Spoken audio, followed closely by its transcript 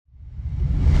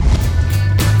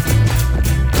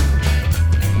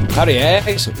Howdy,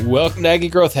 Ags. Welcome to Aggie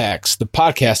Growth Hacks, the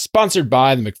podcast sponsored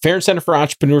by the McFerrin Center for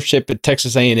Entrepreneurship at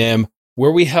Texas A&M, where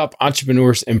we help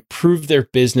entrepreneurs improve their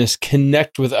business,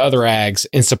 connect with other Ags,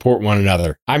 and support one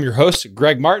another. I'm your host,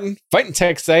 Greg Martin, Fighting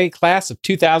Texas Aggie class of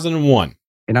 2001.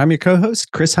 And I'm your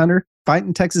co-host, Chris Hunter,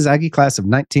 Fighting Texas Aggie class of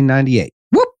 1998.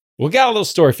 Whoop! We got a little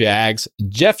story for you, Ags.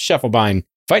 Jeff Schiefelbein,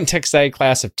 Fighting Texas Aggie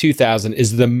class of 2000,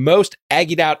 is the most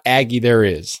Aggied out Aggie there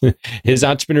is. His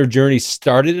entrepreneur journey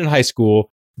started in high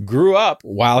school, grew up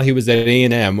while he was at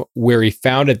A&M, where he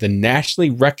founded the nationally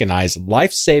recognized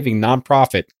life-saving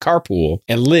nonprofit Carpool,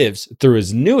 and lives through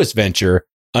his newest venture,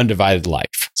 Undivided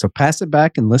Life. So pass it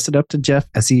back and listen up to Jeff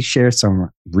as he shares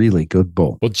some really good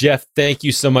bull. Well, Jeff, thank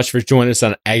you so much for joining us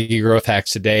on Aggie Growth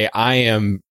Hacks today.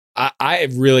 I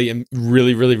really am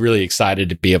really excited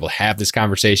to be able to have this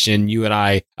conversation. You and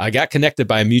I got connected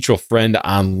by a mutual friend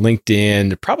on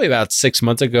LinkedIn probably about 6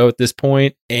 months ago at this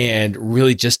point, and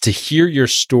really just to hear your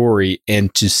story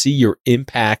and to see your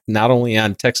impact not only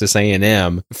on Texas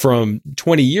A&M from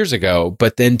 20 years ago,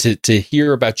 but then to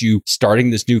hear about you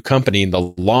starting this new company and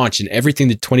the launch and everything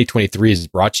that 2023 has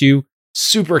brought you.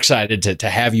 Super excited to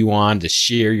have you on to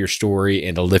share your story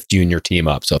and to lift you and your team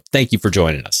up. So thank you for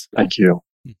joining us. Thank you.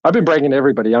 I've been bragging to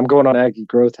everybody. I'm going on Aggie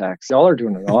Growth Hacks. Y'all are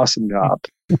doing an awesome job.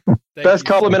 Best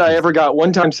compliment I ever got.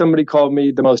 One time somebody called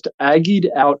me the most Aggied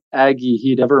out Aggie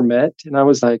he'd ever met. And I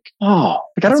was like, I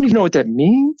don't even know what that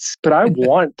means, but I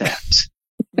want that.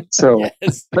 So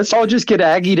Let's all just get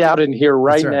Aggied out in here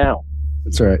right now.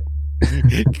 That's right.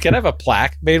 Can I have a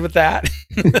plaque made with that?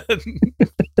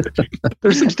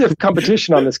 There's some stiff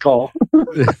competition on this call.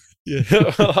 Yeah,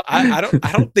 I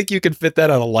don't think you can fit that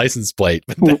on a license plate,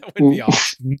 but that would be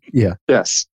awesome. Yeah.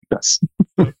 Yes.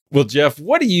 Well, Jeff,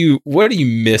 what do you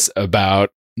miss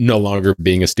about no longer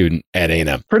being a student at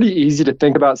A&M? Pretty easy to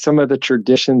think about some of the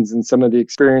traditions and some of the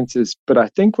experiences, but I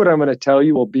think what I'm going to tell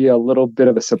you will be a little bit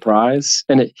of a surprise.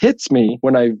 And it hits me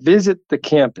when I visit the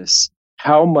campus,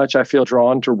 how much I feel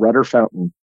drawn to Rudder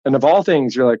Fountain. And of all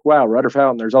things, you're like, wow, Rudder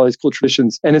Fountain, there's all these cool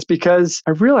traditions. And it's because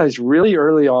I realized really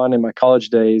early on in my college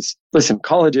days, listen,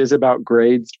 college is about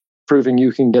grades, proving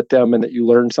you can get them and that you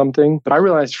learn something. But I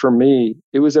realized for me,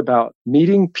 it was about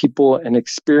meeting people and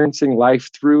experiencing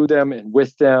life through them and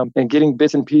with them and getting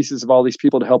bits and pieces of all these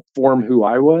people to help form who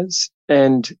I was.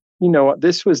 And,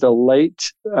 this was the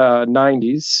late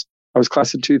 90s. I was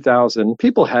class of 2000.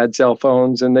 People had cell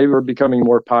phones and they were becoming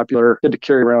more popular. You had to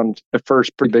carry around at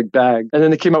first pretty big bag. And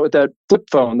then they came out with that flip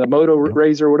phone, the Moto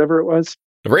Razor, whatever it was.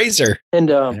 The Razor. And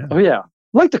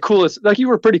like the coolest, like you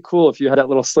were pretty cool if you had that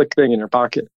little slick thing in your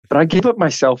pocket. But I gave up my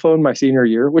cell phone my senior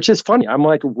year, which is funny. I'm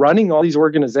like running all these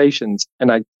organizations and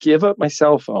I give up my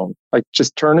cell phone, like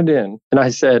just turn it in. And I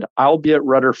said, I'll be at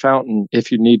Rudder Fountain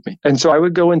if you need me. And so I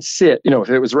would go and sit, if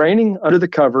it was raining under the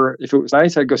cover, if it was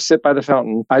nice, I'd go sit by the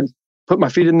fountain. I'd put my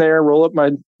feet in there, roll up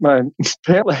my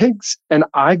pant legs, and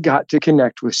I got to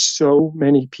connect with so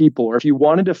many people. Or if you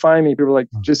wanted to find me, people were like,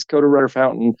 just go to Rudder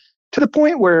Fountain. To the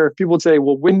point where people would say,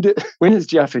 well, when is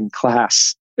Jeff in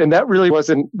class? And that really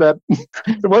wasn't that,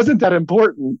 it wasn't that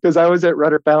important because I was at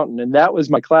Rudder Fountain and that was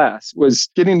my class, was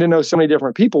getting to know so many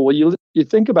different people. Well, you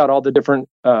think about all the different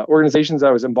organizations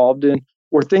I was involved in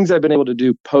or things I've been able to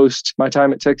do post my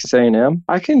time at Texas A&M.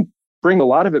 I can bring a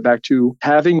lot of it back to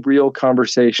having real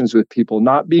conversations with people,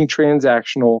 not being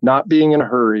transactional, not being in a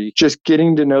hurry, just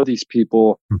getting to know these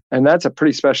people. And that's a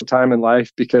pretty special time in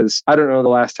life because I don't know the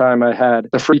last time I had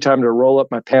the free time to roll up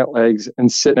my pant legs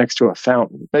and sit next to a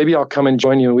fountain. Maybe I'll come and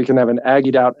join you and we can have an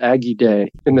Aggied out Aggie day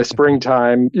in the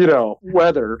springtime,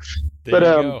 weather.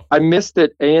 But I miss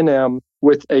that A&M,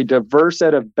 with a diverse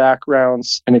set of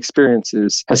backgrounds and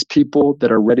experiences, has people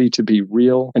that are ready to be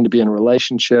real and to be in a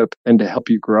relationship and to help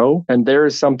you grow. And there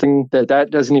is something that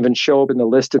doesn't even show up in the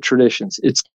list of traditions.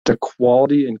 It's the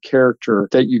quality and character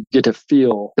that you get to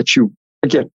feel that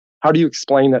again, how do you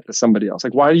explain that to somebody else?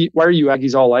 Like, why are you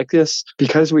Aggies all like this?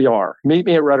 Because we are. Meet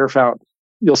me at Rudder Fountain.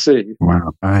 You'll see.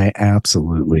 Wow. I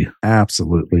absolutely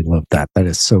love that. That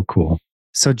is so cool.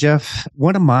 So, Jeff,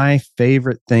 one of my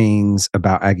favorite things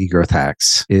about Aggie Growth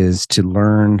Hacks is to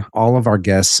learn all of our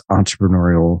guests'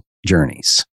 entrepreneurial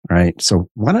journeys, right? So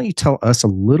why don't you tell us a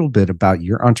little bit about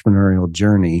your entrepreneurial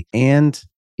journey and,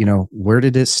 where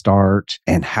did it start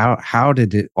and how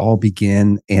did it all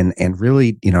begin? And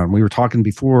really, and we were talking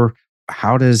before,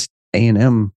 how does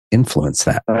A&M influence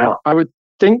that? I would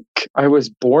think I was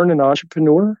born an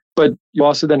entrepreneur. But you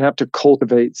also then have to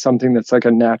cultivate something that's like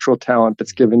a natural talent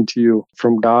that's given to you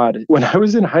from God. When I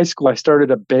was in high school, I started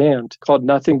a band called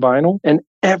Nothing Vinyl, and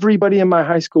everybody in my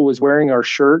high school was wearing our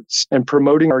shirts and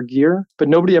promoting our gear, but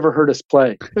nobody ever heard us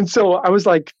play. And so I was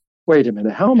like, wait a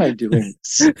minute, how am I doing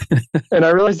this? And I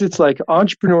realized it's like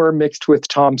entrepreneur mixed with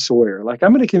Tom Sawyer. Like,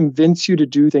 I'm going to convince you to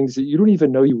do things that you don't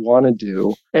even know you want to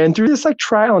do. And through this like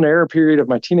trial and error period of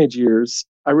my teenage years,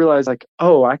 I realized like,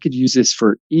 oh, I could use this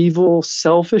for evil,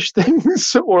 selfish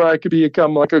things, or I could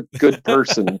become like a good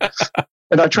person.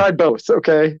 And I tried both.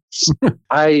 Okay.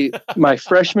 My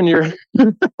freshman year,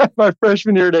 my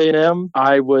freshman year at A&M,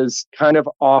 I was kind of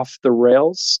off the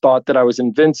rails, thought that I was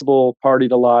invincible,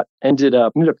 partied a lot, ended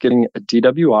up getting a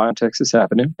DWI on Texas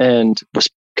Avenue and was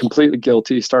completely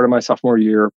guilty. Started my sophomore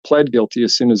year, pled guilty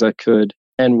as soon as I could,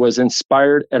 and was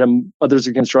inspired at a Others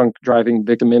Against Drunk Driving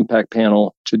victim impact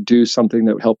panel to do something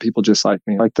that would help people just like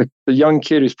me. Like the young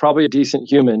kid who's probably a decent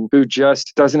human who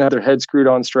just doesn't have their head screwed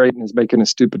on straight and is making a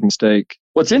stupid mistake.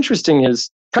 What's interesting is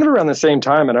kind of around the same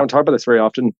time, and I don't talk about this very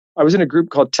often, I was in a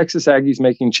group called Texas Aggies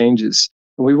Making Changes.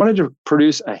 And we wanted to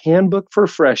produce a handbook for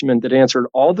freshmen that answered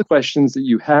all the questions that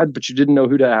you had, but you didn't know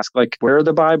who to ask. Like, where are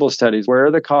the Bible studies? Where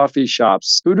are the coffee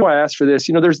shops? Who do I ask for this?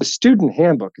 There's the student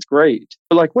handbook. It's great.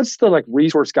 But like, what's the like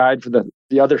resource guide for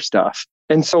the other stuff?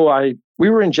 And so we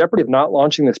were in jeopardy of not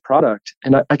launching this product.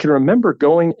 And I can remember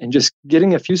going and just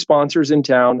getting a few sponsors in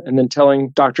town and then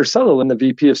telling Dr. Sutherland, the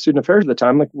VP of Student Affairs at the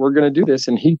time, like, we're going to do this.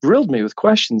 And he grilled me with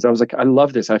questions. I was like, I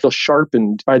love this. I feel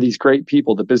sharpened by these great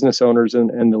people, the business owners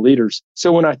and the leaders.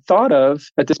 So when I thought of,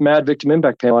 at this Mad Victim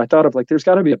Impact panel, I thought of like, there's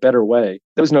got to be a better way.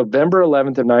 That was November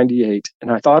 11th of 98.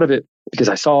 And I thought of it because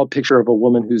I saw a picture of a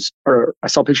woman I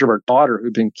saw a picture of her daughter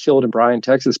who'd been killed in Bryan,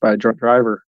 Texas by a drunk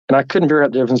driver. And I couldn't figure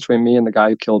out the difference between me and the guy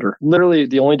who killed her. Literally,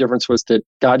 the only difference was that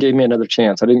God gave me another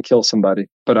chance. I didn't kill somebody,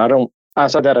 but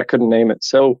outside that, I couldn't name it.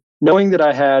 So knowing that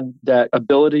I had that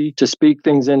ability to speak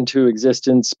things into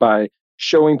existence by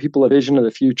showing people a vision of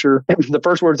the future, the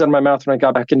first words out of my mouth when I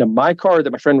got back into my car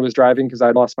that my friend was driving because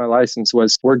I'd lost my license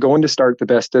was, we're going to start the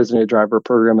best designated driver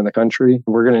program in the country.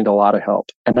 We're going to need a lot of help.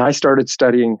 And I started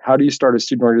studying, how do you start a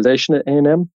student organization at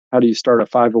A&M? How do you start a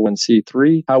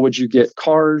 501c3? How would you get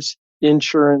cars,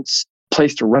 insurance,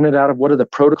 place to run it out of? What are the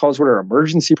protocols? What are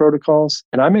emergency protocols?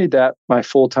 And I made that my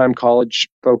full-time college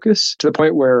focus to the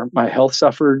point where my health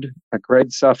suffered, my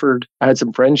grades suffered, I had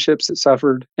some friendships that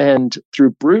suffered. And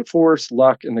through brute force,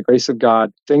 luck, and the grace of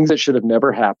God, things that should have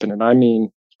never happened, and I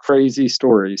mean crazy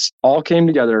stories, all came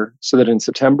together so that in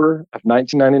September of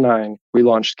 1999, we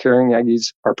launched Caring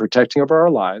Aggies Are Protecting Over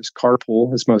Our Lives,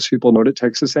 Carpool, as most people know it at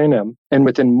Texas A&M. And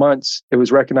within months, it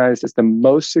was recognized as the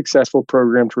most successful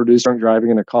program to reduce drunk driving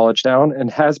in a college town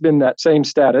and has been that same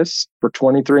status for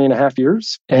 23 and a half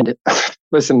years. And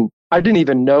listen, I didn't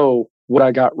even know what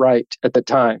I got right at the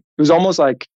time. It was almost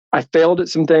like I failed at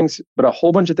some things, but a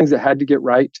whole bunch of things that had to get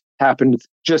right happened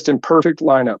just in perfect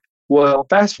lineup. Well,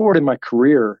 fast forward in my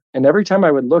career, and every time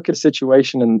I would look at a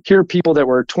situation and hear people that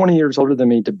were 20 years older than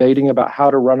me debating about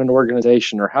how to run an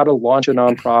organization or how to launch a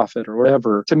nonprofit or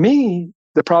whatever, to me,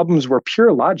 the problems were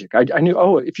pure logic. I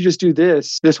knew, if you just do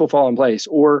this, this will fall in place.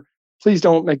 Or please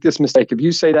don't make this mistake. If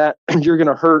you say that, you're going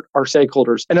to hurt our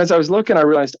stakeholders. And as I was looking, I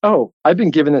realized, I've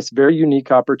been given this very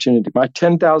unique opportunity. My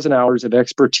 10,000 hours of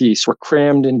expertise were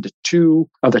crammed into two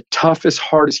of the toughest,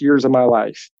 hardest years of my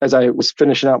life as I was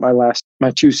finishing out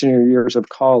my 2 senior years of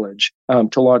college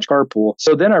to launch Carpool.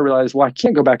 So then I realized, I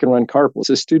can't go back and run Carpool. It's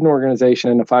a student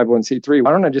organization and a 501c3.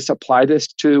 Why don't I just apply this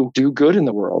to do good in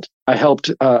the world? I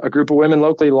helped a group of women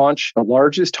locally launch the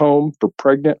largest home for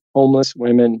pregnant, homeless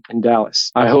women in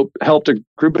Dallas. I helped a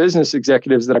group of business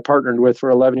executives that I partnered with for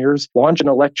 11 years launch an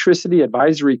electricity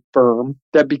advisory firm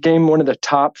that became one of the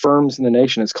top firms in the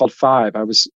nation. It's called Five. I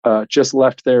was just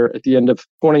left there at the end of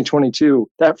 2022.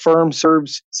 That firm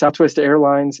serves Southwest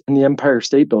Airlines and the Empire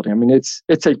State Building. I mean, it's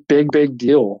a big, big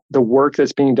deal. The work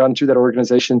that's being done through that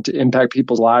organization to impact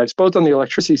people's lives, both on the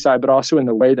electricity side, but also in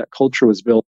the way that culture was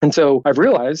built. And so I've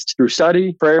realized through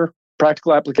study, prayer,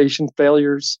 practical application,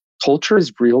 failures, culture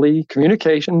is really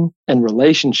communication and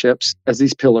relationships as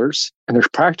these pillars. And there's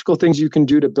practical things you can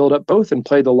do to build up both and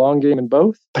play the long game in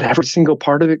both. But every single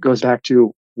part of it goes back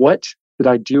to, what did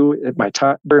I do at my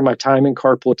time during my time in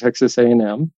Carpool, Texas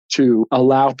A&M, to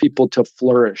allow people to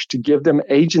flourish, to give them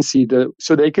agency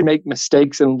so they can make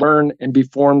mistakes and learn and be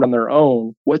formed on their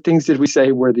own? What things did we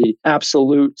say were the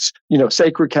absolutes,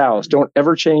 sacred cows? Don't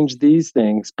ever change these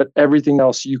things, but everything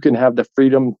else you can have the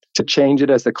freedom to change it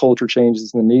as the culture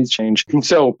changes and the needs change. And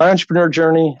so my entrepreneur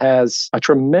journey has a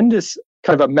tremendous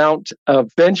kind of amount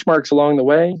of benchmarks along the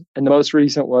way. And the most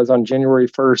recent was on January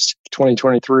 1st,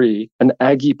 2023, an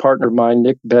Aggie partner of mine,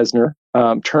 Nick Besner,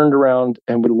 turned around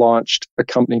and we launched a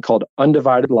company called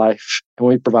Undivided Life. And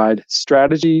we provide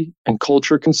strategy and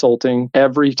culture consulting,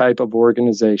 every type of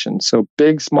organization. So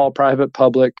big, small, private,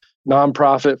 public,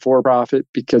 nonprofit, for profit,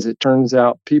 because it turns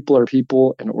out people are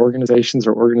people and organizations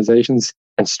are organizations.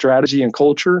 And strategy and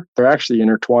culture, they're actually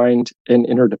intertwined and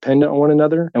interdependent on one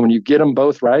another. And when you get them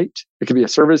both right, it could be a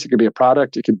service, it could be a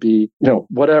product, it could be,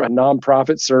 whatever, a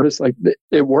nonprofit service, like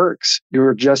it works.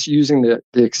 You're just using the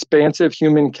expansive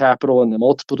human capital and the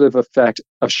multiplicative effect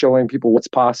of showing people what's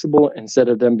possible instead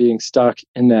of them being stuck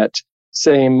in that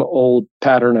same old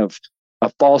pattern of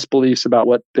false beliefs about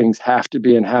what things have to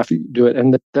be and have to do it.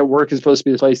 And that work is supposed to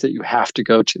be the place that you have to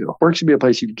go to. Work should be a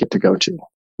place you get to go to.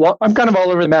 Well, I'm kind of all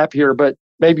over the map here, but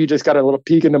maybe you just got a little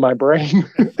peek into my brain.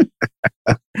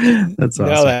 That's awesome.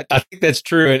 No, I think that's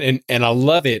true. And I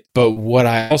love it. But what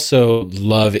I also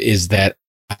love is that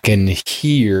I can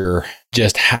hear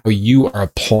just how you are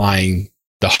applying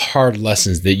the hard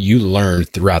lessons that you learned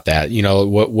throughout that.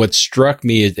 What struck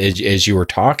me as you were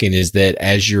talking is that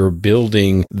as you're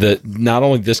building not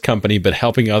only this company, but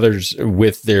helping others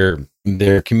with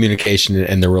their communication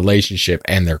and their relationship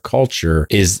and their culture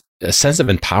is a sense of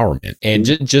empowerment. And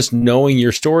just knowing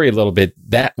your story a little bit,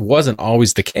 that wasn't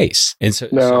always the case. And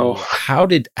so how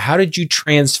did you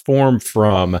transform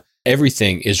from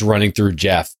everything is running through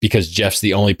Jeff because Jeff's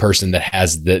the only person that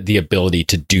has the ability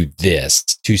to do this,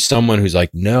 to someone who's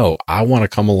like, no, I want to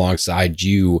come alongside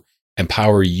you,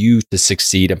 empower you to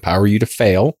succeed, empower you to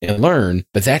fail and learn.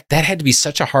 But that had to be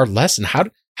such a hard lesson.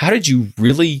 How did you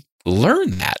really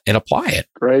learn that and apply it?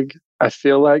 Greg, I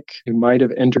feel like you might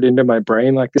have entered into my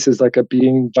brain. Like this is like a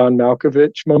being John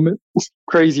Malkovich moment.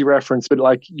 Crazy reference, but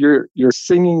like you're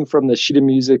singing from the sheet of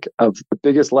music of the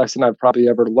biggest lesson I've probably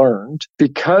ever learned.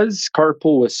 Because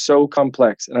Carpool was so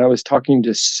complex and I was talking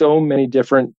to so many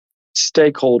different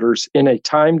stakeholders in a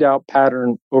timed out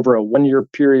pattern over a 1-year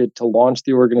period to launch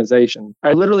the organization.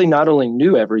 I literally not only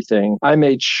knew everything, I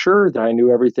made sure that I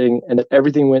knew everything and that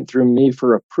everything went through me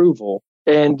for approval.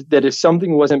 And that if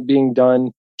something wasn't being done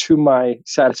to my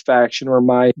satisfaction or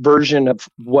my version of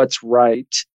what's right,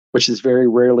 which is very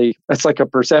rarely, that's like a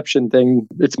perception thing.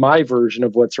 It's my version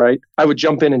of what's right. I would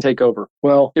jump in and take over.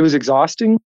 Well, it was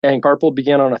exhausting. And Carpool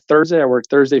began on a Thursday. I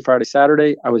worked Thursday, Friday,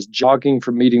 Saturday. I was jogging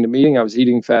from meeting to meeting. I was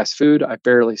eating fast food. I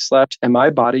barely slept and my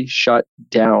body shut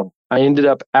down. I ended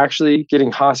up actually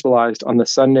getting hospitalized on the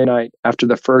Sunday night after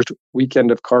the first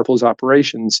weekend of Carpool's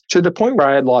operations, to the point where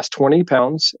I had lost 20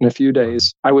 pounds in a few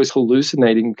days. I was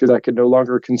hallucinating because I could no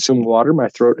longer consume water. My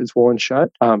throat is swollen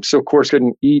shut. So of course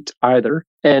couldn't eat either,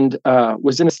 and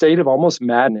was in a state of almost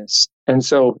madness. And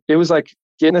so it was like,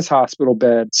 get in his hospital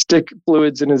bed, stick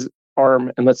fluids in his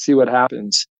arm, and let's see what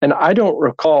happens. And I don't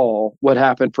recall what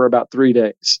happened for about 3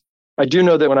 days. I do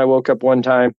know that when I woke up one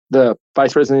time, the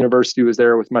vice president of the university was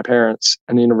there with my parents,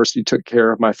 and the university took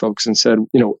care of my folks and said,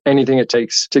 anything it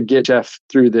takes to get Jeff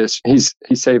through this, he's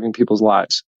saving people's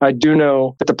lives. I do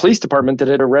know that the police department that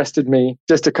had arrested me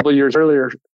just a couple of years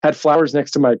earlier had flowers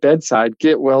next to my bedside.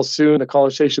 Get well soon, the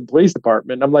College Station Police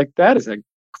Department. I'm like, that is a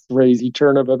crazy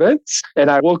turn of events.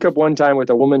 And I woke up one time with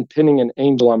a woman pinning an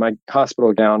angel on my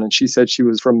hospital gown, and she said she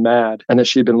was from MAD and that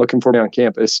she'd been looking for me on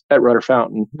campus at Rudder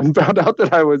Fountain, and found out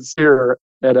that I was here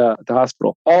at the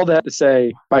hospital. All that to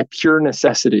say, by pure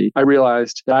necessity, I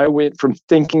realized that I went from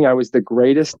thinking I was the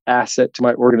greatest asset to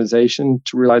my organization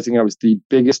to realizing I was the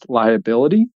biggest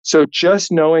liability. So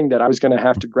just knowing that I was going to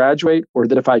have to graduate, or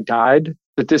that if I died,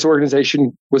 that this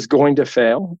organization was going to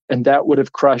fail, and that would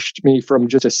have crushed me from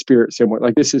just a spirit standpoint.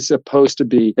 Like, this is supposed to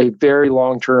be a very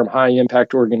long-term,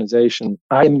 high-impact organization.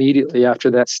 I immediately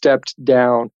after that stepped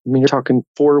down. I mean, you're talking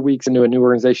 4 weeks into a new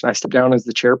organization. I stepped down as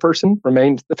the chairperson,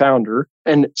 remained the founder,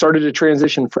 and started to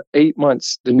transition for 8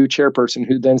 months, the new chairperson,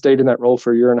 who then stayed in that role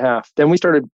for a year and a half. Then we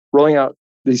started rolling out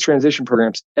these transition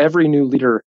programs. Every new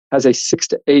leader has a 6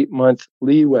 to 8 month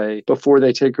leeway before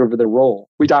they take over the role.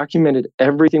 We documented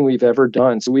everything we've ever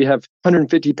done. So we have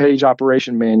 150-page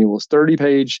operation manuals,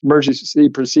 30-page emergency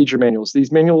procedure manuals. These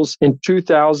manuals in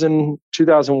 2000,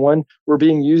 2001 were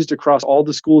being used across all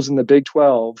the schools in the Big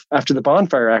 12 after the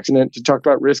bonfire accident to talk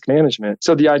about risk management.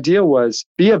 So the idea was,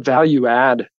 be a value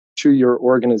add to your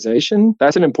organization.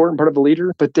 That's an important part of a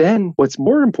leader. But then what's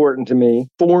more important to me,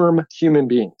 form human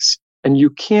beings. And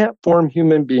you can't form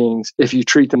human beings if you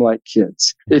treat them like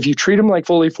kids. If you treat them like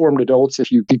fully formed adults,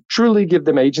 if you truly give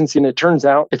them agency, and it turns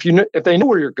out, if they know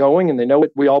where you're going and they know what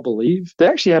we all believe, they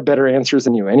actually have better answers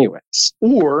than you anyways.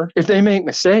 Or if they make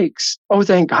mistakes, oh,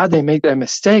 thank God they make that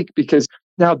mistake, because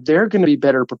now they're going to be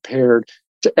better prepared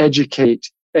to educate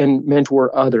and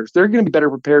mentor others. They're going to be better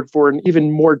prepared for an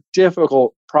even more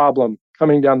difficult problem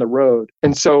coming down the road.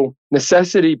 And so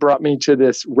necessity brought me to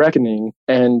this reckoning,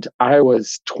 and I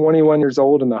was 21 years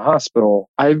old in the hospital.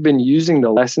 I've been using the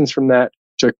lessons from that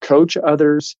to coach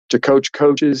others, to coach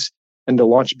coaches, and to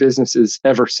launch businesses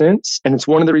ever since. And it's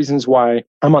one of the reasons why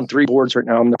I'm on 3 boards right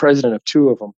now. I'm the president of 2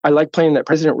 of them. I like playing that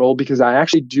president role because I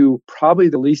actually do probably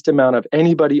the least amount of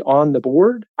anybody on the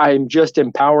board. I'm just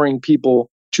empowering people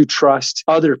to trust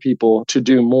other people to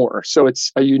do more. So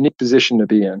it's a unique position to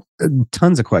be in.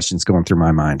 Tons of questions going through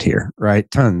my mind here,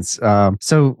 right? Tons.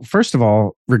 So first of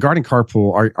all, regarding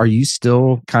Carpool, are you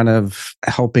still kind of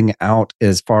helping out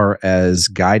as far as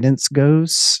guidance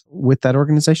goes with that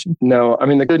organization? No, I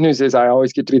mean, the good news is I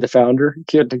always get to be the founder. You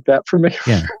can't take that from me.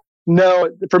 Yeah. No,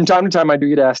 from time to time, I do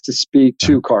get asked to speak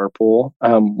to Carpool.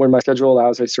 When my schedule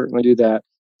allows, I certainly do that.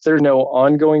 There's no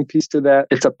ongoing piece to that.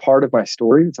 It's a part of my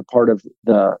story. It's a part of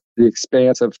the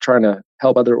expanse of trying to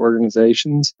help other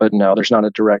organizations. But no, there's not a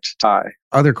direct tie.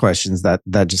 Other questions that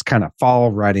just kind of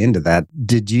fall right into that.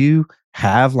 Did you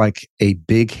have like a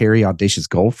big, hairy, audacious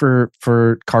goal for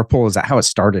Carpool? Is that how it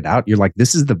started out? You're like,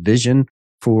 this is the vision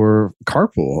for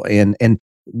Carpool. And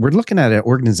we're looking at an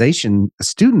organization, a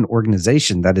student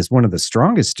organization that is one of the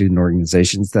strongest student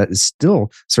organizations that is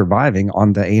still surviving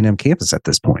on the A&M campus at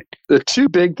this point. The 2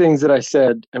 big things that I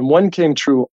said, and one came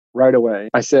true right away.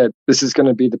 I said, this is going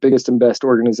to be the biggest and best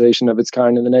organization of its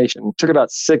kind in the nation. It took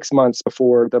about 6 months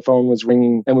before the phone was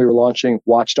ringing and we were launching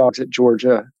Watchdogs at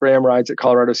Georgia, Ram Rides at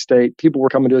Colorado State. People were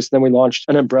coming to us. Then we launched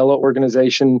an umbrella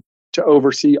organization to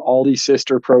oversee all these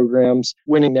sister programs,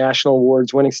 winning national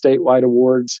awards, winning statewide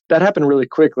awards. That happened really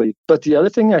quickly. But the other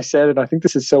thing I said, and I think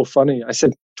this is so funny, I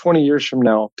said 20 years from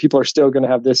now, people are still going to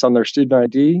have this on their student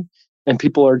ID, and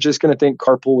people are just going to think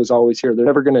Carpool was always here. They're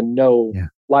never going to know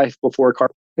life before Carpool.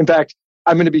 In fact,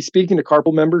 I'm going to be speaking to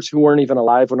Carpool members who weren't even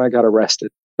alive when I got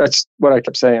arrested. That's what I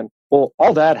kept saying. Well,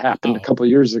 all that happened a couple of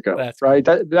years ago, right?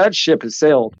 That ship has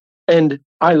sailed. And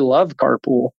I love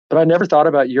Carpool, but I never thought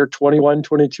about year 21,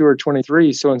 22, or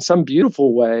 23. So in some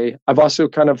beautiful way, I've also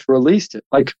kind of released it.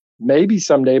 Like maybe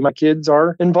someday my kids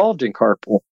are involved in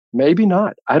Carpool. Maybe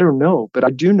not. I don't know. But I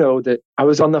do know that I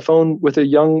was on the phone with a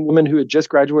young woman who had just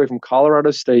graduated from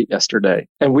Colorado State yesterday.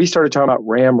 And we started talking about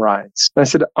Ram Rides. And I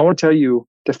said, I want to tell you,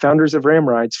 the founders of Ram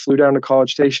Rides flew down to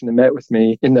College Station and met with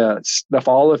me in the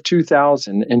fall of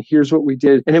 2000. And here's what we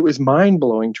did. And it was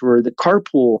mind-blowing to her that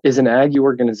Carpool is an Aggie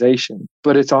organization,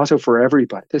 but it's also for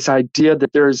everybody. This idea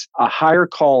that there's a higher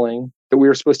calling that we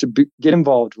are supposed to get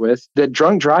involved with, that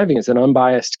drunk driving is an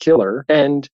unbiased killer,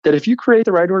 and that if you create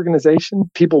the right organization,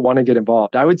 people want to get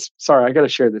involved. I got to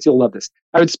share this. You'll love this.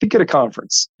 I would speak at a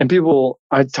conference and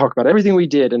I'd talk about everything we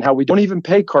did and how we don't even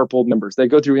pay Carpool members. They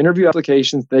go through interview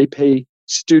applications. They pay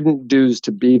student dues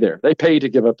to be there. They pay to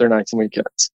give up their nights and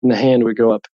weekends. And the hand would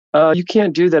go up. You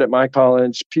can't do that at my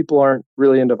college. People aren't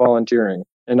really into volunteering.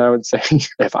 And I would say,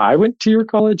 if I went to your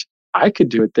college, I could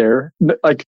do it there.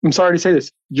 Like, I'm sorry to say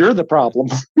this, you're the problem.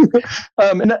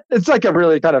 And it's like a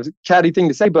really kind of catty thing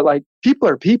to say, but like people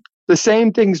are people. The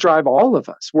same things drive all of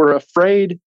us. We're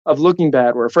afraid of looking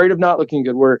bad. We're afraid of not looking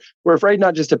good. We're afraid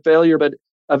not just of failure, but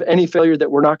of any failure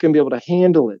that we're not going to be able to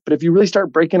handle it. But if you really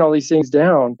start breaking all these things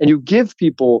down and you give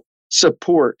people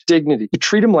support, dignity, you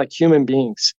treat them like human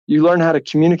beings, you learn how to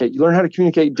communicate. You learn how to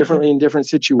communicate differently in different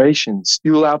situations.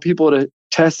 You allow people to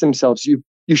test themselves. You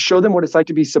show them what it's like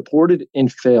to be supported in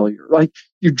failure. Like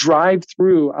you drive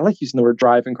through, I like using the word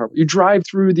drive in Carpool. You drive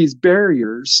through these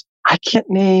barriers. I can't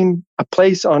name a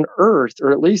place on earth,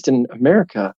 or at least in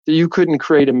America, that you couldn't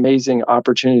create amazing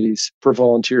opportunities for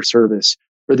volunteer service,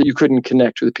 or that you couldn't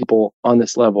connect with people on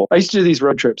this level. I used to do these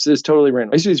road trips. This is totally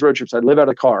random. I used to do these road trips. I'd live out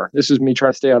of the car. This was me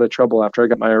trying to stay out of trouble after I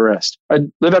got my arrest.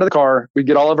 I'd live out of the car. We'd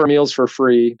get all of our meals for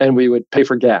free, and we would pay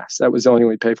for gas. That was the only thing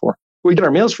we'd pay for. We get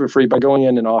our meals for free by going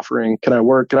in and offering, can I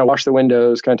work? Can I wash the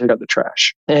windows? Can I take out the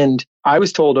trash? And I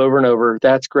was told over and over,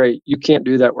 that's great. You can't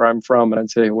do that where I'm from. And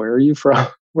I'd say, where are you from?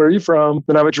 Where are you from?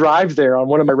 Then I would drive there on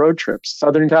one of my road trips,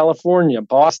 Southern California,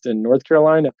 Boston, North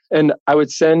Carolina. And I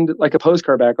would send like a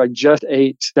postcard back, like just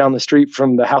ate down the street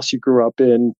from the house you grew up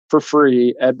in for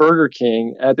free at Burger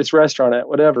King, at this restaurant, at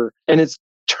whatever. And it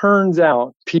turns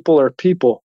out people are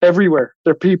people everywhere.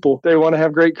 They're people. They want to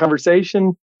have great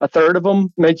conversation. A third of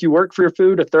them make you work for your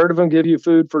food. A third of them give you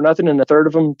food for nothing. And a third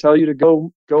of them tell you to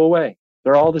go away.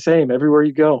 They're all the same everywhere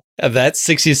you go. That's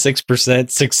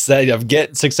 66%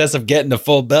 success of getting a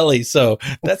full belly. So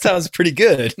that sounds pretty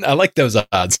good. I like those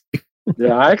odds.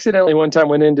 Yeah, I accidentally one time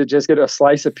went in to just get a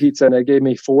slice of pizza, and they gave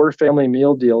me 4 family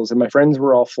meal deals, and my friends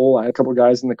were all full. I had a couple of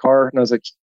guys in the car, and I was like,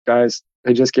 guys,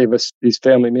 they just gave us these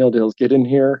family meal deals. Get in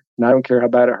here, and I don't care how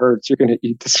bad it hurts. You're going to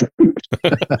eat this food.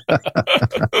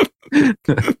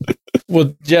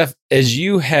 Well, Jeff, as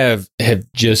you have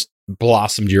just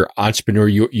blossomed your entrepreneur,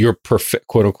 your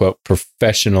quote unquote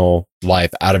professional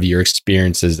life out of your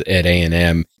experiences at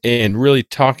A&M, and really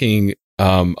talking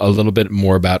a little bit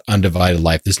more about Undivided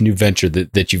Life, this new venture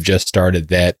that you've just started,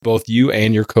 that both you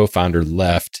and your co-founder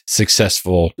left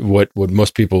successful, what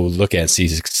most people would look at and see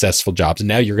successful jobs. And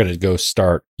now you're going to go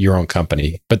start your own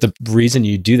company. But the reason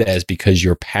you do that is because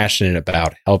you're passionate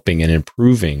about helping and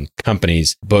improving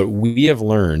companies. But we have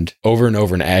learned over and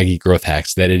over in Aggie Growth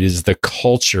Hacks that it is the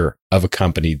culture of a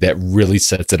company that really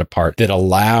sets it apart, that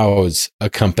allows a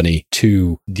company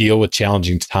to deal with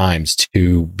challenging times,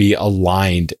 to be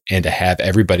aligned and to have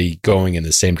everybody going in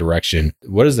the same direction.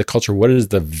 What is the culture? What is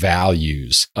the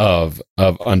values of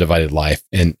Undivided Life?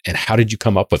 And how did you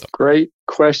come up with them? Great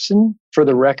question. For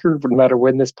the record, no matter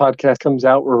when this podcast comes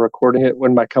out, we're recording it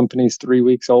when my company's 3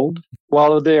 weeks old.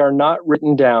 While they are not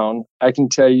written down, I can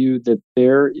tell you that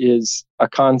there is a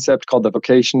concept called the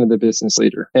vocation of the business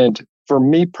leader. And for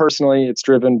me personally, it's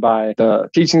driven by the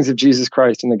teachings of Jesus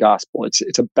Christ in the gospel.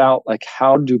 It's about like,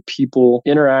 how do people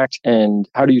interact and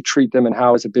how do you treat them, and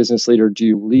how as a business leader do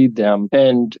you lead them?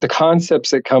 And the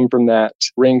concepts that come from that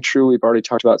ring true. We've already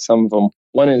talked about some of them.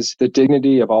 One is the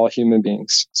dignity of all human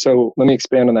beings. So let me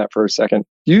expand on that for a second.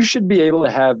 You should be able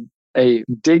to have a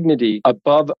dignity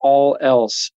above all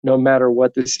else, no matter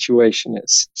what the situation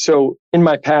is. So in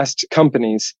my past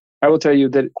companies, I will tell you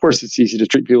that, of course, it's easy to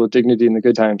treat people with dignity in the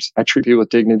good times. I treat people with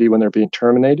dignity when they're being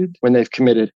terminated, when they've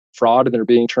committed fraud and they're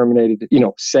being terminated,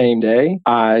 same day.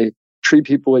 I treat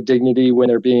people with dignity when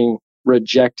they're being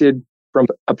rejected from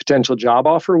a potential job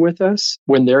offer with us,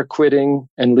 when they're quitting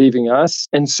and leaving us.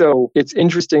 And so it's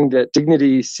interesting that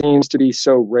dignity seems to be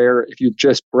so rare if you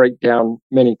just break down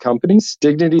many companies.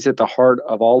 Dignity is at the heart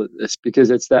of all of this, because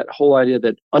it's that whole idea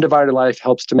that Undivided Life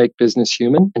helps to make business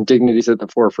human, and dignity is at the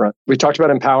forefront. We talked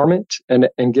about empowerment and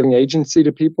giving agency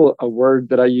to people. A word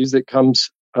that I use that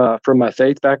comes from my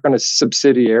faith background is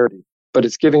subsidiarity. But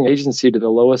it's giving agency to the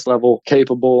lowest level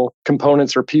capable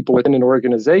components or people within an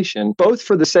organization, both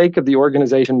for the sake of the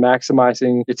organization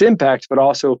maximizing its impact, but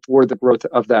also for the growth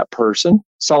of that person.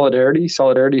 Solidarity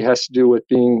has to do with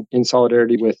being in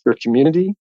solidarity with your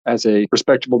community as a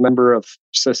respectable member of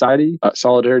society,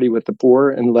 solidarity with the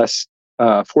poor and less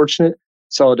fortunate,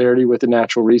 solidarity with the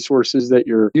natural resources that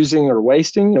you're using or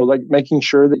wasting, like making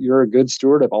sure that you're a good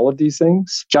steward of all of these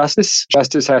things. Justice has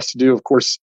to do, of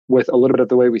course, with a little bit of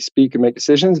the way we speak and make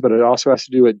decisions, but it also has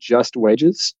to do with just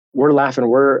wages. We're laughing.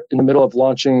 We're in the middle of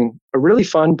launching a really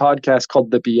fun podcast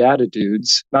called The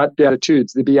Beatitudes, not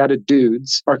Beatitudes, The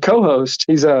Beatitudes. Our co-host,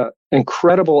 he's an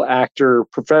incredible actor,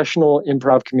 professional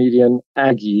improv comedian,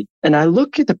 Aggie. And I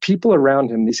look at the people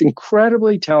around him, these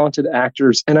incredibly talented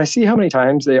actors, and I see how many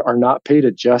times they are not paid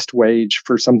a just wage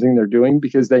for something they're doing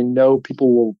because they know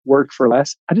people will work for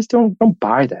less. I just don't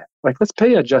buy that. Like, let's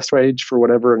pay a just wage for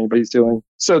whatever anybody's doing.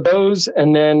 So those,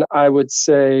 and then I would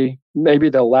say maybe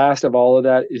the last of all of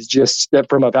that is just that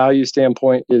from a value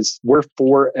standpoint is we're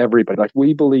for everybody. Like,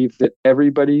 we believe that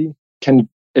everybody can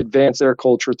advance their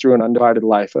culture through an undivided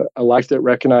life, a life that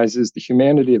recognizes the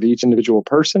humanity of each individual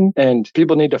person. And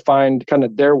people need to find kind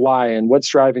of their why and what's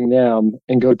driving them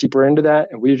and go deeper into that.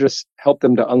 And we just help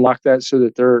them to unlock that so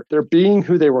that they're being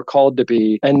who they were called to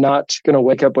be, and not going to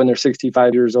wake up when they're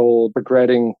 65 years old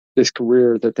regretting this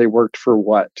career that they worked for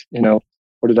what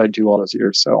did I do all those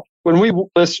years? So when we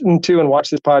listen to and watch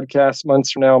this podcast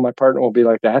months from now, my partner will be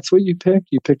like, that's what you picked?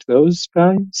 You picked those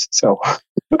values? So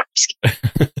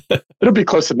it'll be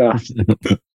close enough.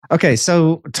 Okay,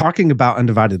 so talking about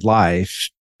Undivided Life,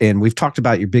 and we've talked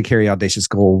about your big, hairy, audacious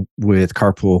goal with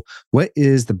Carpool. What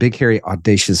is the big, hairy,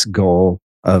 audacious goal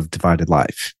of Divided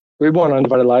Life? We want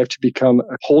Undivided Life to become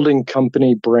a holding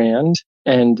company brand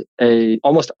and a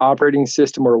almost operating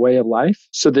system or a way of life,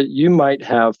 so that you might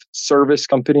have service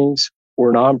companies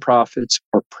or nonprofits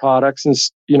or products and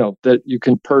that you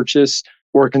can purchase,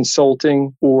 or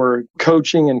consulting or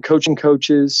coaching and coaching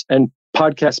coaches and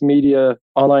podcast media,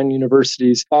 online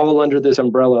universities, all under this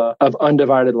umbrella of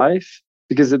Undivided Life.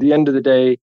 Because at the end of the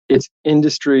day, it's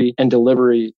industry and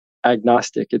delivery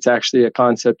agnostic. It's actually a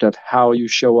concept of how you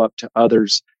show up to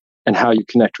others and how you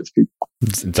connect with people.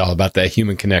 It's all about that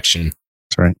human connection.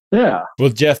 That's right. Yeah. Well,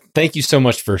 Jeff, thank you so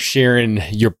much for sharing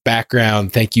your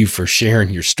background. Thank you for sharing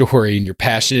your story and your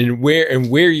passion and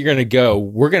where you're going to go.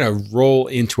 We're going to roll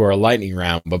into our lightning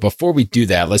round. But before we do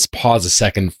that, let's pause a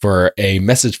second for a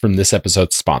message from this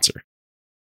episode's sponsor.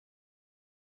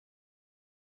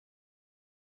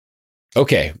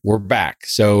 Okay, we're back.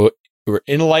 So we're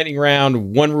in a lightning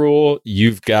round. One rule,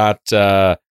 you've got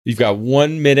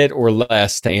 1 minute or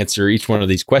less to answer each one of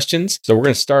these questions. So we're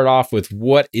going to start off with,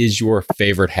 what is your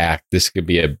favorite hack? This could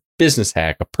be a business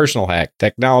hack, a personal hack,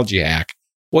 technology hack.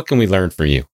 What can we learn from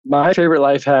you? My favorite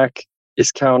life hack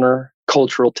is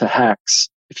counter-cultural to hacks.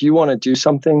 If you want to do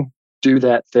something, do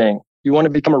that thing. You want to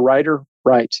become a writer?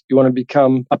 Write. You want to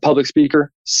become a public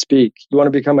speaker? Speak. You want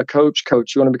to become a coach?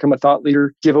 Coach. You want to become a thought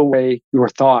leader? Give away your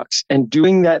thoughts. And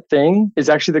doing that thing is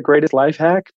actually the greatest life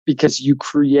hack because you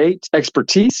create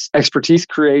expertise. Expertise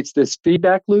creates this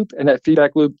feedback loop, and that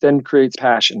feedback loop then creates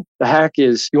passion. The hack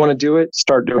is you want to do it,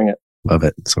 start doing it. Love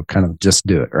it. So kind of just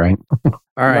do it, right? All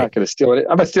right. I'm not going to steal it.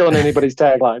 I'm not stealing anybody's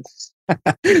tagline.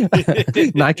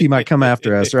 Nike might come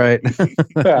after us, right?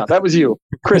 Yeah, that was you.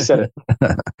 Chris said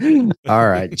it. All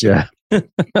right, Jeff.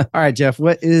 All right, Jeff,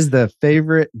 what is the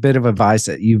favorite bit of advice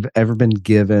that you've ever been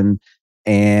given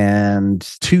and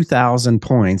 2,000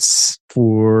 points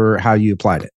for how you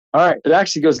applied it? All right. It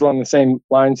actually goes along the same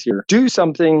lines here. Do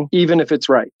something even if it's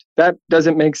right. That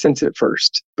doesn't make sense at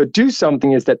first. But do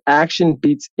something is that action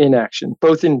beats inaction,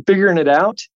 both in figuring it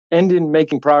out and in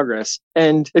making progress.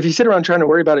 And if you sit around trying to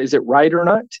worry about it, is it right or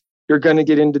not? You're going to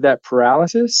get into that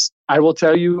paralysis. I will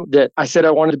tell you that I said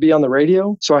I wanted to be on the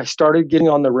radio. So I started getting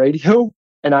on the radio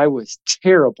and I was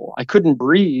terrible. I couldn't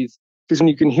breathe because when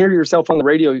you can hear yourself on the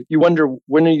radio, you wonder,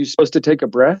 when are you supposed to take a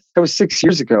breath? That was 6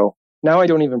 years ago. Now I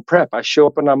don't even prep. I show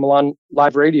up and I'm on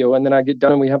live radio and then I get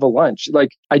done and we have a lunch.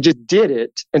 Like I just did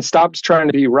it and stopped trying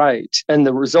to be right. And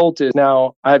the result is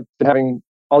now I've been having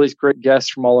all these great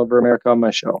guests from all over America on my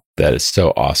show. That is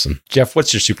so awesome. Jeff,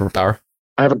 what's your superpower?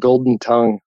 I have a golden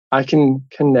tongue. I can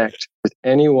connect with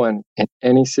anyone in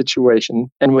any situation.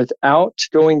 And without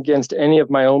going against any of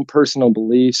my own personal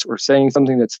beliefs or saying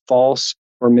something that's false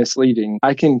or misleading,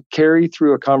 I can carry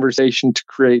through a conversation to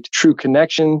create true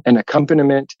connection and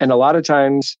accompaniment. And a lot of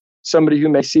times, somebody who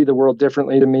may see the world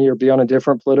differently to me or be on a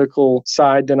different political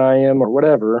side than I am or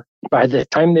whatever, by the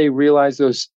time they realize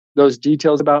those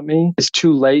details about me, it's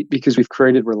too late because we've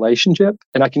created relationship.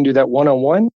 And I can do that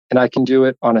one-on-one and I can do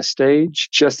it on a stage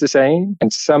just the same.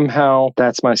 And somehow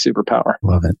that's my superpower.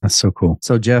 Love it. That's so cool.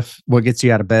 So Jeff, what gets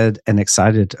you out of bed and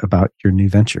excited about your new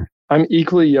venture? I'm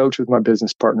equally yoked with my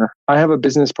business partner. I have a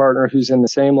business partner who's in the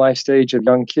same life stage of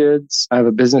young kids. I have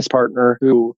a business partner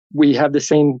who we have the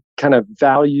same kind of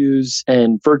values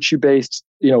and virtue-based,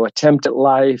 attempt at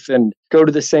life and go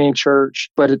to the same church.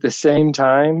 But at the same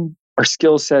time, our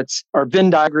skill sets, our Venn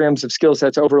diagrams of skill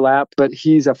sets overlap, but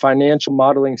he's a financial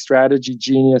modeling strategy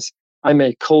genius. I'm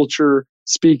a culture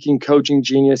speaking, coaching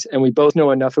genius, and we both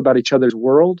know enough about each other's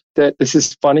world that this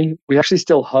is funny. We actually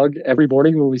still hug every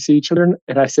morning when we see each other.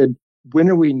 And I said, when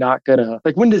are we not gonna,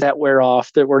 when does that wear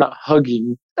off that we're not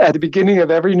hugging at the beginning of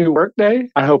every new workday?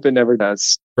 I hope it never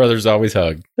does. Brothers always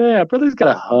hug. Yeah, brothers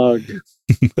gotta hug.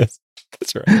 That's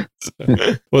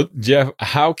right. Well, Jeff,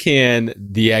 how can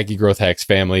the Aggie Growth Hacks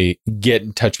family get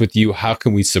in touch with you? How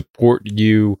can we support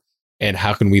you? And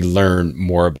how can we learn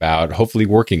more about hopefully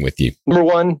working with you? Number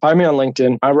one, find me on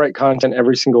LinkedIn. I write content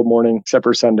every single morning except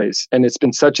for Sundays. And it's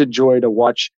been such a joy to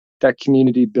watch that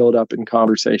community build up in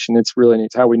conversation. It's really neat.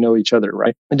 It's how we know each other,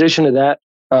 right? In addition to that,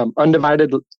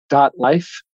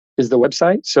 undivided.life is the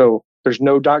website. So there's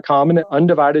no .com in it,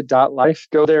 undivided.life.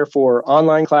 Go there for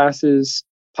online classes,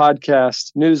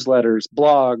 podcasts, newsletters,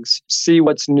 blogs, see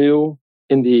what's new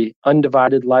in the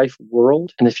Undivided Life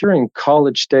world. And if you're in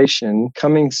College Station,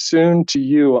 coming soon to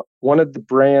you, one of the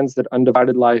brands that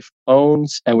Undivided Life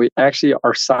owns, and we actually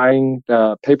are signing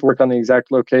the paperwork on the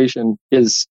exact location,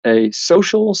 is a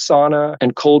social sauna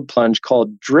and cold plunge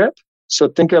called Drip. So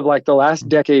think of like the last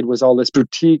decade was all this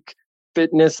boutique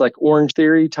fitness, like Orange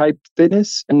Theory type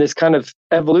fitness. And this kind of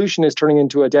evolution is turning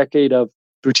into a decade of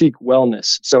boutique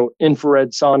wellness. So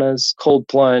infrared saunas, cold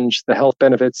plunge, the health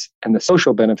benefits and the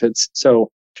social benefits.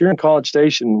 So if you're in College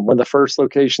Station, one of the first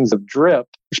locations of Drip,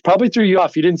 which probably threw you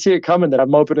off. You didn't see it coming that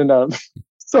I'm opening a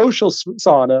social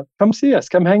sauna. Come see us.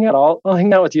 Come hang out. I'll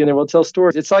hang out with you and then we'll tell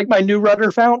stories. It's like my new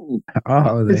Runner Fountain.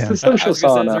 Oh, it's the social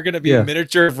sauna. Is there going to be a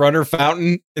miniature Runner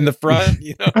Fountain in the front?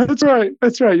 That's right.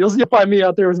 That's right. You'll find me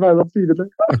out there with my little feet in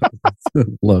there.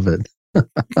 Love it.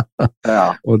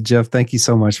 Yeah. Well, Jeff, thank you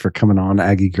so much for coming on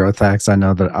Aggie Growth Hacks. I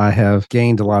know that I have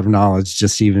gained a lot of knowledge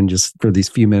just for these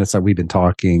few minutes that we've been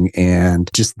talking. And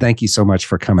just thank you so much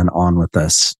for coming on with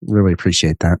us. Really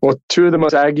appreciate that. Well, two of the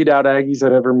most Aggied out Aggies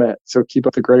I've ever met. So keep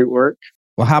up the great work.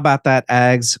 Well, how about that,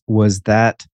 Ags? Was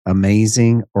that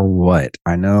amazing or what?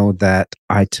 I know that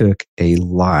I took a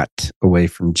lot away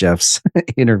from Jeff's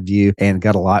interview and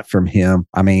got a lot from him.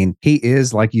 I mean, he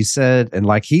is, like you said, and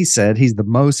like he said, he's the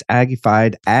most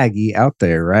Aggified Aggie out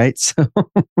there, right? So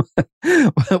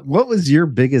what was your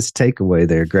biggest takeaway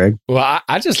there, Greg? Well,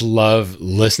 I just love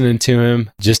listening to him,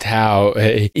 just how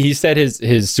he said his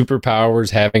superpower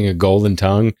was having a golden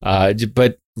tongue,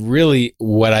 but really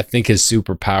what I think his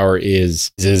superpower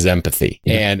is his empathy.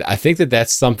 Yeah. And I think that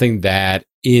that's something that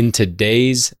in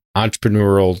today's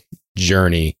entrepreneurial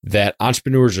journey that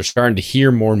entrepreneurs are starting to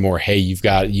hear more and more, hey,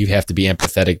 you have to be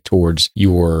empathetic towards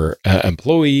your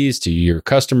employees, to your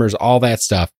customers, all that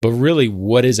stuff. But really,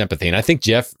 what is empathy? And I think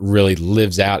Jeff really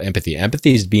lives out empathy.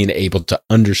 Empathy is being able to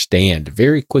understand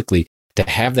very quickly, to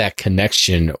have that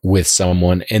connection with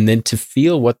someone and then to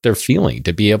feel what they're feeling,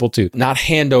 to be able to not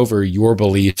hand over your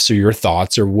beliefs or your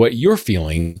thoughts or what you're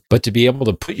feeling, but to be able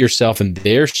to put yourself in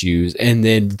their shoes. And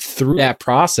then through that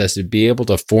process, to be able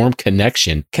to form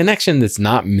connection that's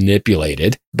not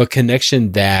manipulated, but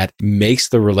connection that makes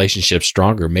the relationship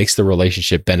stronger, makes the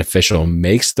relationship beneficial,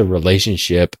 makes the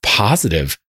relationship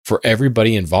positive for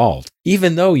everybody involved,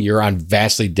 even though you're on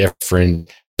vastly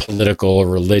different political or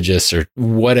religious or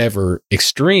whatever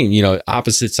extreme,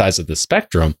 opposite sides of the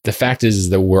spectrum. The fact is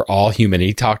that we're all human.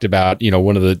 He talked about,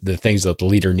 one of the things that the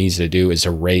leader needs to do is to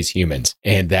raise humans.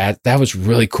 And that was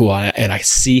really cool. And I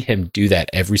see him do that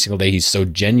every single day. He's so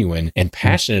genuine and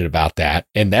passionate about that.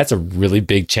 And that's a really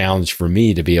big challenge for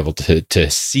me to be able to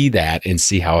see that and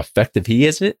see how effective he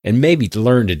is at it and maybe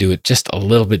learn to do it just a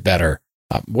little bit better.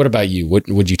 What about you? What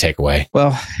would you take away?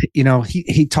 Well,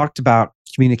 he talked about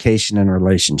communication and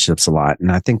relationships a lot.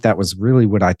 And I think that was really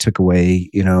what I took away,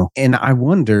 and I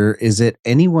wonder, is it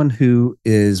anyone who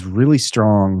is really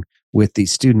strong with these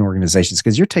student organizations?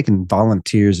 Because you're taking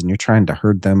volunteers and you're trying to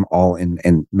herd them all in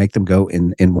and make them go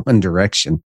in one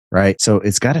direction, right? So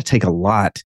it's got to take a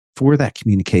lot for that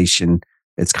communication.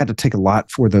 It's got to take a lot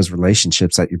for those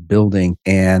relationships that you're building.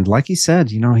 And like he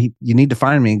said, you need to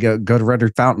find me and go to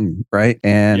Rudder Fountain, right?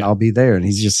 And I'll be there. And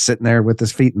he's just sitting there with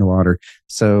his feet in the water.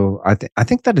 So I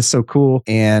think that is so cool.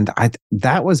 And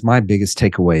that was my biggest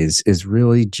takeaways is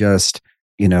really just,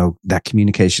 that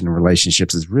communication and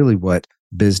relationships is really what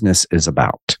business is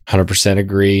about. 100%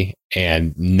 agree.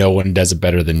 And no one does it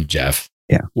better than Jeff.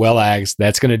 Yeah. Well, Ags,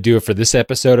 that's going to do it for this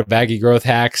episode of Aggie Growth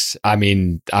Hacks. I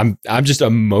mean, I'm just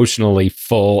emotionally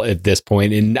full at this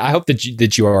point, and I hope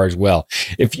that you are as well.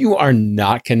 If you are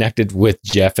not connected with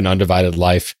Jeff in Undivided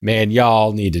Life, man,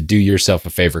 y'all need to do yourself a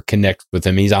favor. Connect with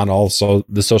him. He's on also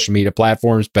the social media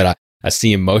platforms, but I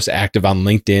see him most active on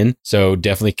LinkedIn, so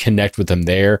definitely connect with him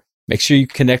there. Make sure you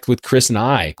connect with Chris and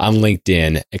I on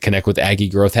LinkedIn and connect with Aggie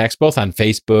Growth Hacks, both on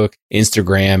Facebook,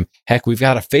 Instagram. Heck, we've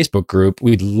got a Facebook group.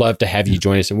 We'd love to have you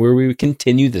join us and where we would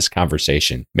continue this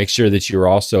conversation. Make sure that you're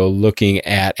also looking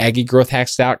at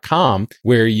aggiegrowthhacks.com,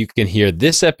 where you can hear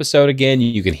this episode again.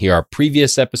 You can hear our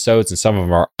previous episodes and some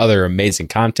of our other amazing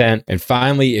content. And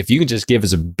finally, if you can just give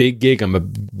us a big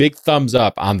thumbs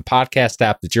up on the podcast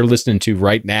app that you're listening to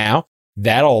right now,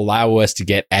 that'll allow us to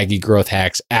get Aggie Growth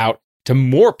Hacks out to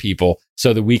more people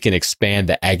so that we can expand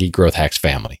the Aggie Growth Hacks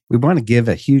family. We want to give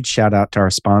a huge shout out to our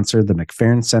sponsor, the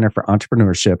McFerrin Center for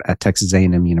Entrepreneurship at Texas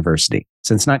A&M University.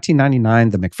 Since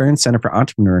 1999, the McFerrin Center for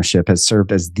Entrepreneurship has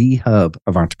served as the hub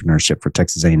of entrepreneurship for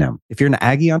Texas A&M. If you're an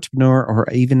Aggie entrepreneur or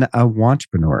even a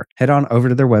wantrepreneur, head on over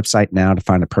to their website now to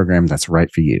find a program that's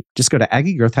right for you. Just go to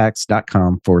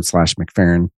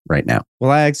aggiegrowthhacks.com/McFerrin right now.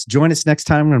 Well, Ags, join us next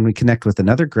time when we connect with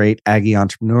another great Aggie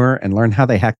entrepreneur and learn how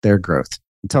they hack their growth.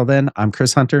 Until then, I'm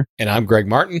Chris Hunter. And I'm Greg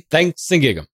Martin. Thanks and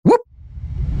gig 'em. Whoop.